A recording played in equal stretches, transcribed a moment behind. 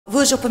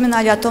Вы уже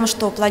упоминали о том,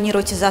 что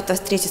планируете завтра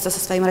встретиться со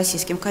своим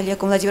российским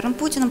коллегой Владимиром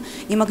Путиным.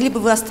 Не могли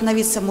бы вы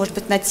остановиться, может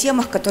быть, на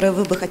темах, которые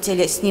вы бы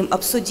хотели с ним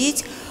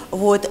обсудить?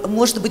 Вот,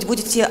 может быть,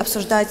 будете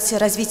обсуждать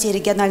развитие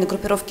региональной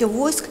группировки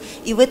войск,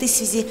 и в этой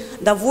связи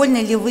довольны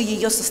ли вы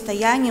ее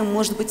состоянием?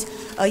 Может быть,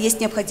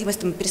 есть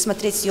необходимость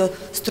пересмотреть ее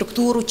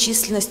структуру,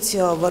 численность,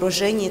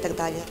 вооружение и так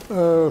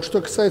далее? Что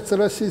касается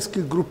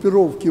российской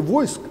группировки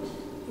войск,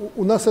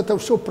 у нас это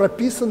все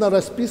прописано,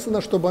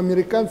 расписано, чтобы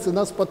американцы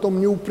нас потом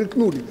не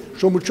упрекнули,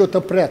 что мы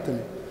что-то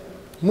прятали.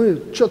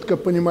 Мы четко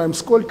понимаем,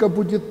 сколько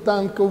будет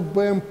танков,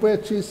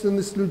 БМП,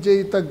 численность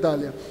людей и так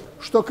далее.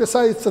 Что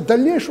касается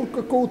дальнейшего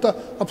какого-то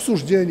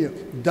обсуждения,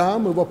 да,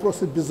 мы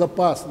вопросы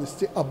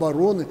безопасности,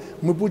 обороны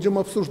мы будем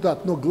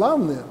обсуждать. Но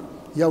главное,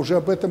 я уже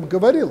об этом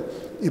говорил,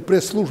 и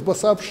пресс-служба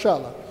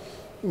сообщала,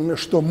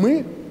 что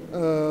мы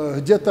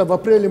где-то в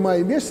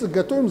апреле-мае месяце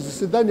готовим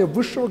заседание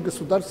Высшего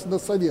Государственного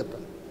Совета.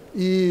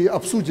 И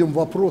обсудим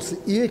вопросы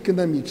и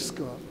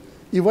экономического,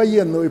 и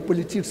военного, и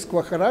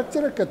политического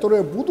характера,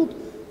 которые будут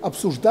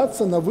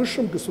обсуждаться на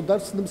Высшем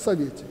Государственном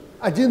Совете.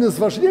 Один из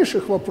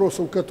важнейших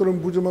вопросов, который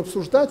мы будем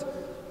обсуждать,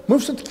 мы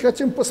все-таки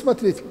хотим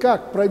посмотреть,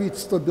 как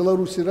правительство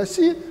Беларуси и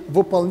России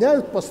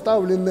выполняют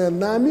поставленные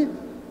нами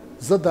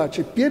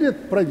задачи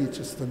перед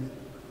правительствами.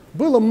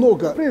 Было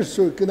много, прежде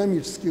всего,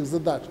 экономических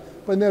задач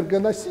по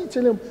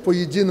энергоносителям, по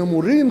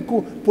единому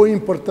рынку, по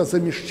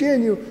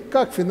импортозамещению,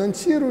 как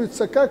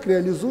финансируются, как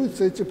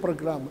реализуются эти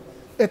программы.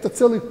 Это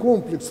целый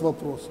комплекс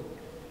вопросов.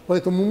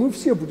 Поэтому мы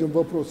все будем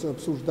вопросы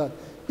обсуждать.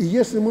 И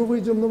если мы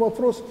выйдем на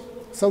вопрос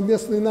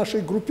совместной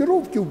нашей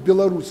группировки в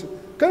Беларуси,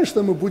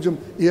 конечно, мы будем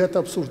и это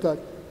обсуждать.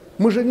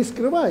 Мы же не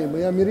скрываем,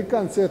 и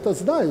американцы это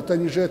знают,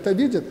 они же это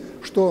видят,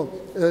 что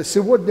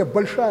сегодня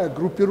большая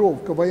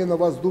группировка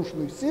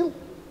военно-воздушных сил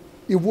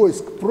и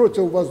войск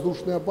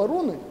противовоздушной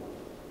обороны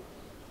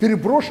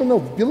переброшена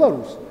в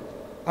Беларусь,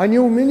 а не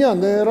у меня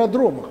на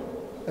аэродромах.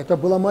 Это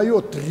было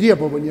мое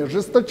требование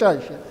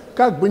жесточайшее.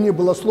 Как бы ни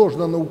было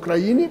сложно на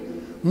Украине,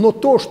 но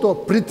то, что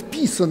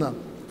предписано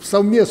в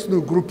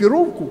совместную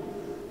группировку,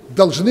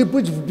 должны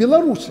быть в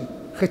Беларуси,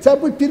 хотя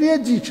бы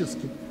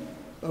периодически.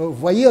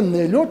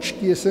 Военные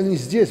летчики, если они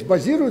здесь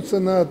базируются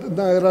на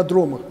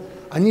аэродромах,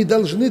 они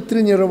должны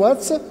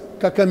тренироваться,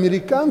 как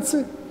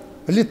американцы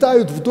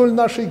летают вдоль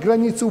нашей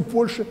границы у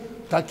Польши,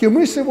 так и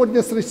мы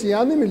сегодня с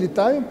россиянами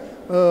летаем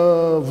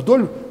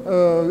вдоль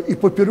и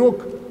поперек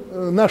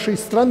нашей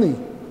страны.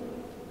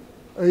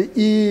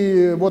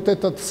 И вот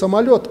этот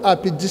самолет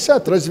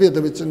А-50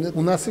 разведывательный,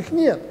 у нас их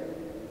нет.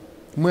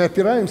 Мы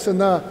опираемся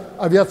на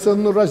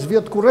авиационную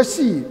разведку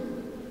России.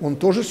 Он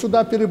тоже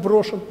сюда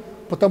переброшен,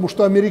 потому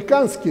что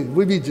американский,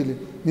 вы видели,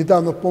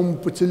 недавно, по-моему,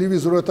 по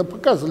телевизору это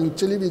показывали,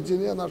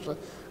 телевидение наше,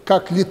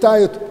 как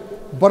летают,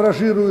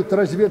 баражируют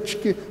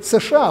разведчики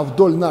США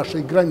вдоль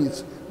нашей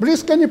границы.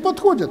 Близко не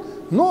подходят,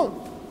 но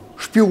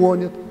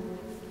шпионят.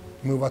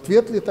 Мы в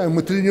ответ летаем,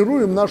 мы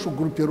тренируем нашу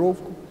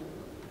группировку.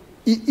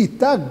 И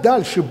так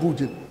дальше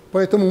будет.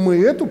 Поэтому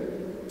мы эту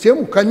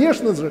тему,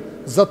 конечно же,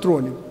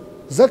 затронем.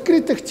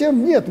 Закрытых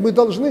тем нет. Мы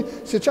должны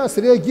сейчас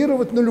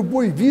реагировать на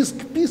любой визг,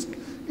 писк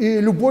и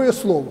любое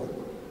слово.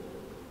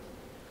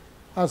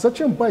 А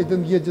зачем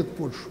Байден едет в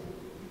Польшу?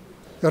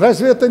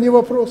 Разве это не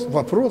вопрос?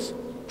 Вопрос.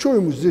 Что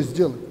ему здесь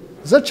делать?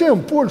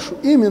 Зачем Польшу?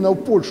 Именно в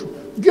Польшу.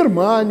 В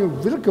Германию,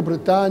 в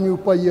Великобританию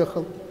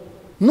поехал.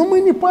 Но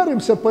мы не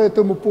паримся по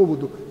этому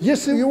поводу.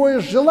 Если у него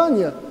есть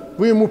желание,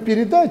 вы ему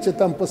передайте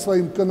там по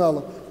своим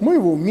каналам, мы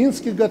его в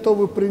Минске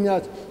готовы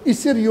принять и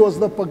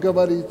серьезно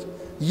поговорить,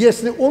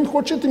 если он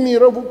хочет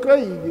мира в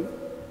Украине.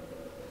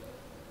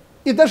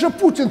 И даже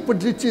Путин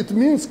подлетит в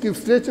Минск и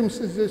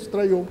встретимся здесь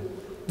втроем.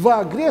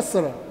 Два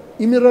агрессора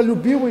и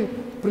миролюбивый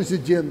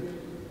президент.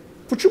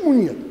 Почему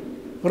нет?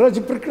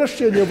 Ради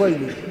прекращения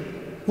войны.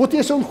 Вот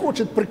если он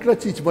хочет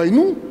прекратить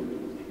войну,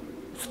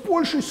 с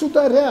Польшей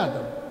сюда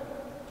рядом.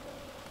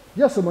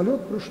 Я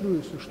самолет пришлю,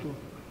 если что,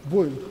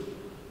 Боинг.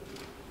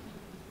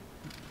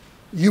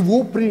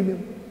 Его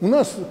примем. У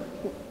нас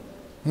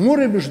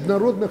море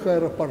международных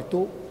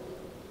аэропортов.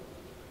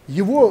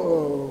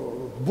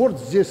 Его борт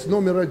здесь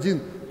номер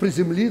один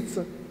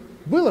приземлится.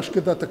 Было ж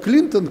когда-то,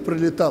 Клинтон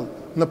прилетал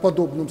на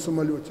подобном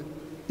самолете.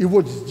 И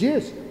вот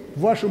здесь,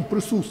 в вашем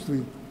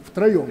присутствии,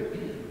 втроем,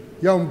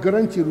 я вам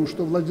гарантирую,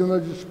 что Владимир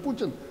Владимирович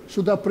Путин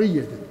сюда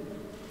приедет.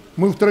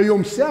 Мы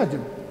втроем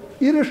сядем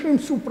и решим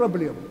всю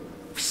проблему.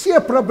 Все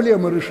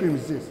проблемы решим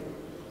здесь.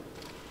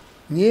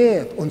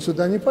 Нет, он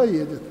сюда не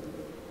поедет.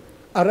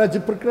 А ради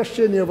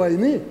прекращения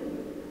войны,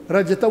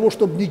 ради того,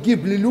 чтобы не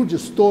гибли люди,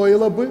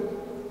 стоило бы,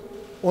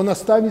 он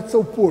останется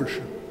в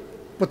Польше.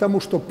 Потому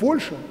что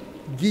Польша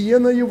 –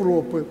 гиена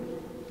Европы.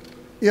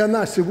 И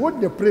она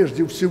сегодня,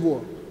 прежде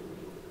всего,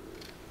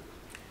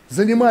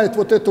 занимает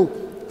вот эту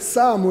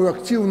самую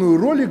активную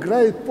роль,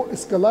 играет по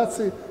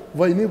эскалации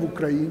войны в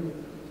Украине.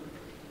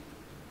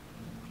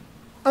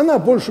 Она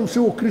больше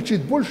всего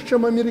кричит, больше,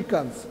 чем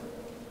американцы.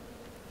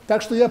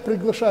 Так что я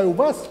приглашаю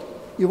вас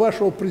и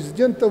вашего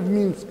президента в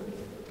Минск.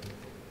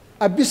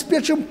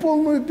 Обеспечим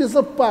полную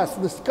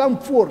безопасность,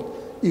 комфорт.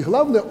 И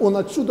главное, он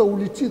отсюда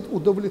улетит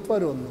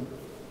удовлетворенным.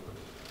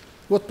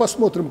 Вот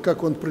посмотрим,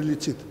 как он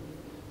прилетит.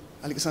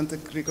 Александр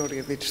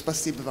Григорьевич,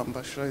 спасибо вам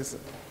большое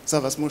за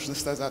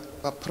возможность задать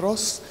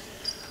вопрос.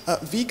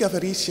 Вы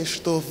говорите,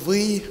 что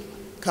вы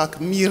как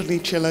мирный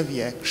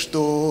человек,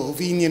 что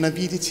вы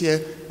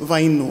ненавидите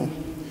войну.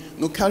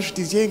 Но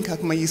каждый день,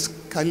 как мои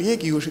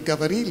коллеги уже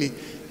говорили,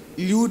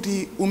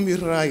 люди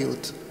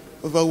умирают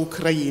в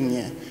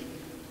Украине.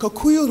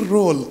 Какую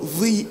роль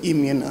вы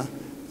именно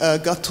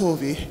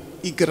готовы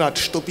играть,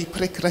 чтобы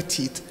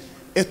прекратить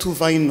эту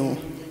войну?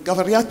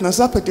 Говорят на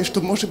Западе,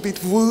 что, может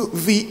быть, вы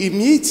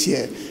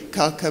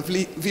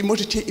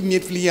можете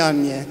иметь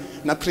влияние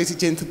на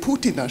президента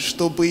Путина,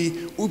 чтобы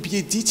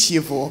убедить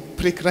его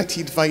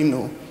прекратить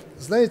войну.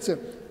 Знаете,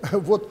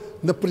 вот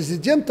на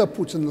президента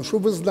Путина,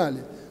 чтобы вы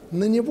знали,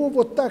 на него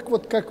вот так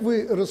вот, как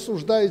вы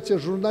рассуждаете,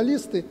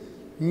 журналисты,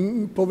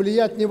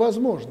 повлиять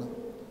невозможно.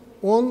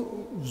 Он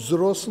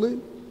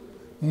взрослый,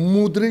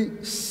 мудрый,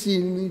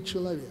 сильный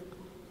человек.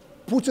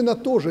 У Путина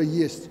тоже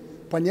есть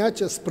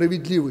понятие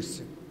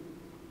справедливости.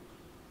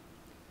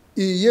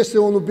 И если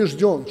он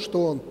убежден,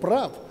 что он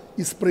прав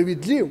и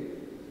справедлив,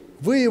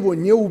 вы его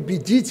не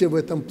убедите в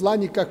этом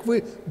плане, как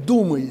вы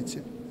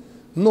думаете.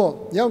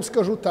 Но я вам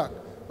скажу так,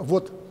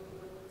 вот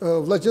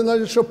Владимира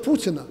Владимировича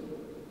Путина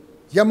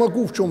я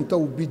могу в чем-то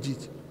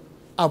убедить,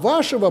 а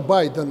вашего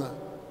Байдена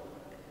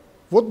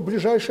вот в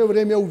ближайшее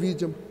время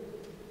увидим.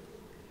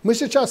 Мы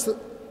сейчас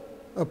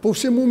по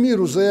всему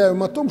миру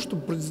заявим о том, что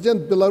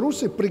президент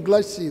Беларуси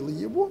пригласил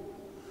его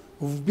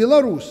в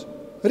Беларусь,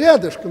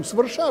 рядышком с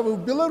Варшавой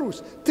в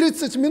Беларусь.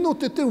 30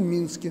 минут, и ты в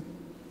Минске.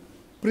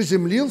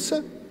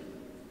 Приземлился.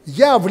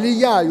 Я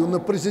влияю на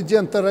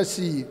президента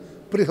России,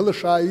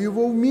 приглашаю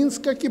его в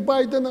Минск, как и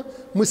Байдена.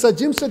 Мы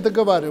садимся,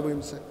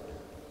 договариваемся.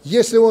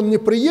 Если он не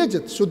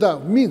приедет сюда,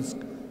 в Минск,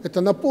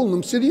 это на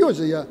полном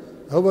серьезе я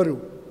говорю,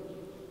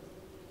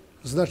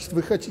 значит,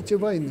 вы хотите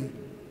войны.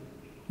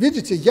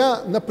 Видите,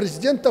 я на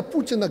президента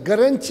Путина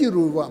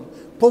гарантирую вам,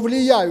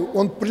 повлияю,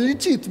 он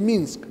прилетит в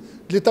Минск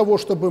для того,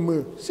 чтобы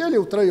мы сели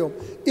втроем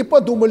и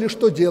подумали,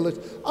 что делать.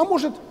 А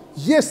может,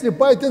 если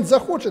Байден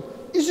захочет,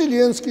 и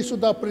Зеленский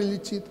сюда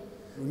прилетит.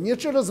 Не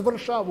через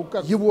Варшаву,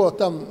 как его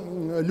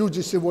там люди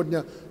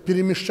сегодня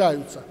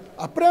перемещаются,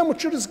 а прямо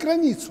через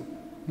границу.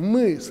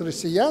 Мы с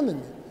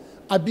россиянами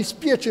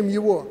обеспечим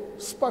его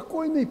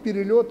спокойный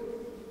перелет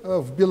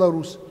в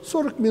Беларусь.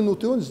 40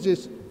 минут, и он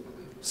здесь,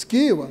 с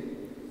Киева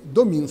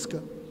до Минска.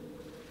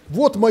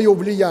 Вот мое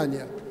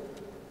влияние.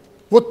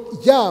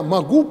 Вот я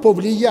могу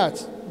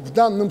повлиять в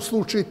данном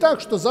случае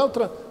так, что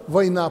завтра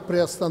война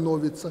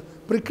приостановится,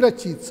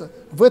 прекратится.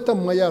 В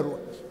этом моя роль.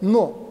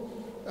 Но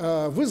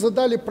вы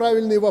задали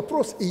правильный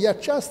вопрос, и я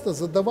часто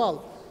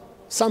задавал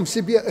сам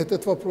себе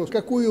этот вопрос.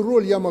 Какую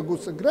роль я могу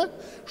сыграть,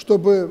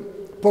 чтобы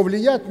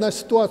повлиять на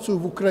ситуацию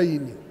в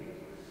Украине?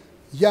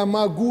 Я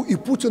могу, и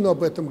Путин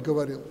об этом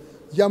говорил,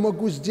 я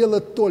могу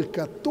сделать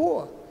только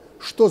то,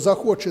 что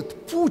захочет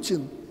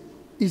Путин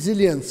и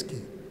Зеленский.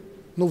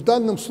 Но в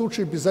данном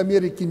случае без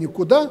Америки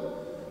никуда.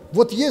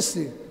 Вот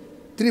если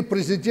 3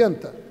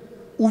 президента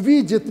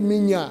увидят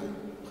меня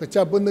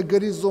хотя бы на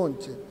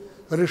горизонте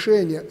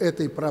решения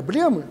этой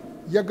проблемы,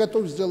 я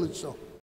готов сделать все.